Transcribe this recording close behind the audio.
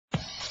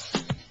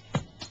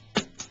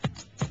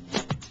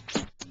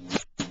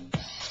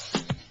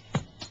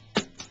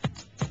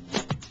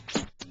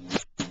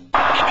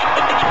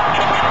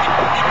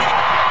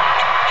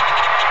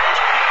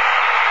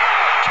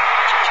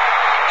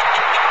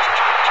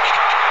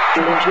I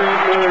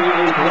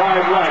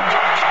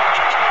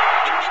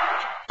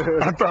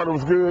thought it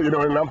was good, you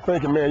know, and I'm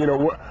thinking, man,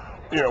 what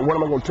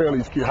am I going to tell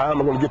these kids? How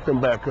am I going to get them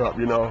back up,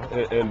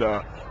 And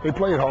they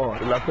played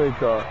hard, and I think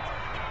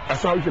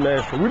that's all you can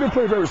ask for. We didn't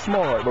play very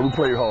smart, but we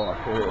played hard,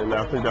 and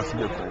I think that's a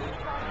good thing.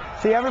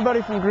 See,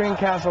 everybody from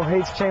Greencastle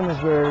hates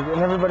Chambersburg,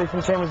 and everybody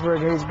from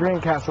Chambersburg hates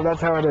Greencastle.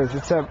 That's how it is,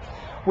 except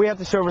we have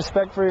to show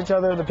respect for each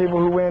other, the people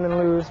who win and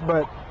lose,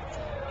 but,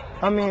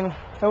 I mean,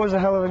 that was a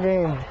hell of a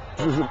game.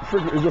 It's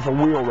just a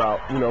wheel route,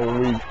 when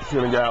we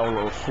send a guy on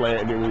a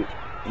slant, and then we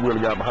wheel the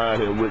guy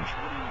behind him, which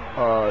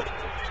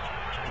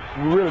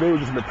really they were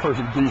just in the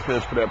perfect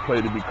defense for that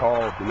play to be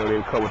called. They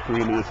didn't cover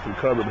 3 in the instant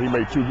cover, but he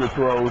made 2 good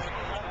throws.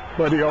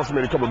 But he also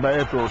made a couple of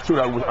bad throws, too.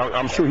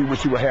 I'm sure he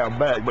wished he would have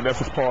back, but that's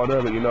just part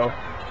of it, The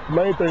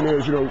main thing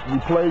is, we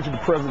played to the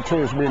present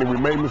tense, meaning we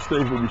made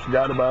mistakes, but we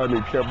forgot about it,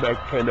 and we came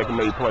back and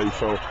made plays.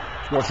 So,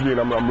 once again,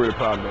 I'm really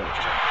proud of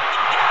that.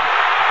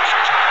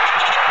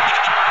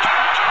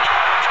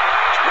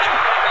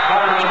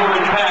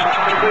 Pass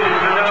completed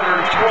to number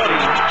 20.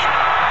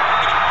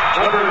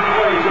 Number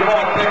 20,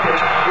 Jamal Pickett.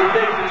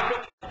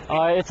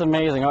 It's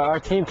amazing. Our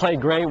team played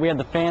great. We had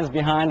the fans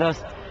behind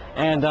us,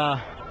 and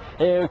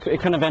it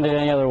couldn't have ended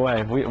any other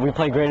way. We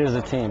played great as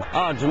a team.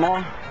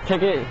 Jamal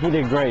Pickett, he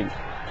did great.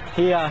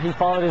 He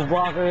followed his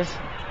blockers.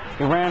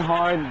 He ran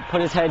hard,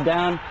 put his head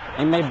down,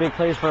 and made big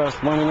plays for us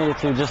when we needed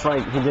to, just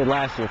like he did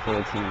last year for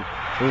the team.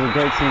 He was a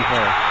great team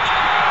player.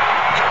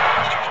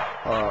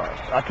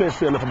 I can't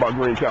say enough about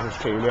Greencastle's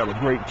team. They have a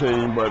great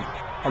team, but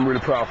I'm really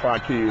proud of our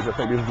kids. I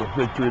think this is a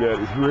victory that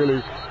is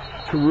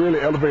could really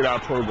elevate our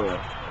program.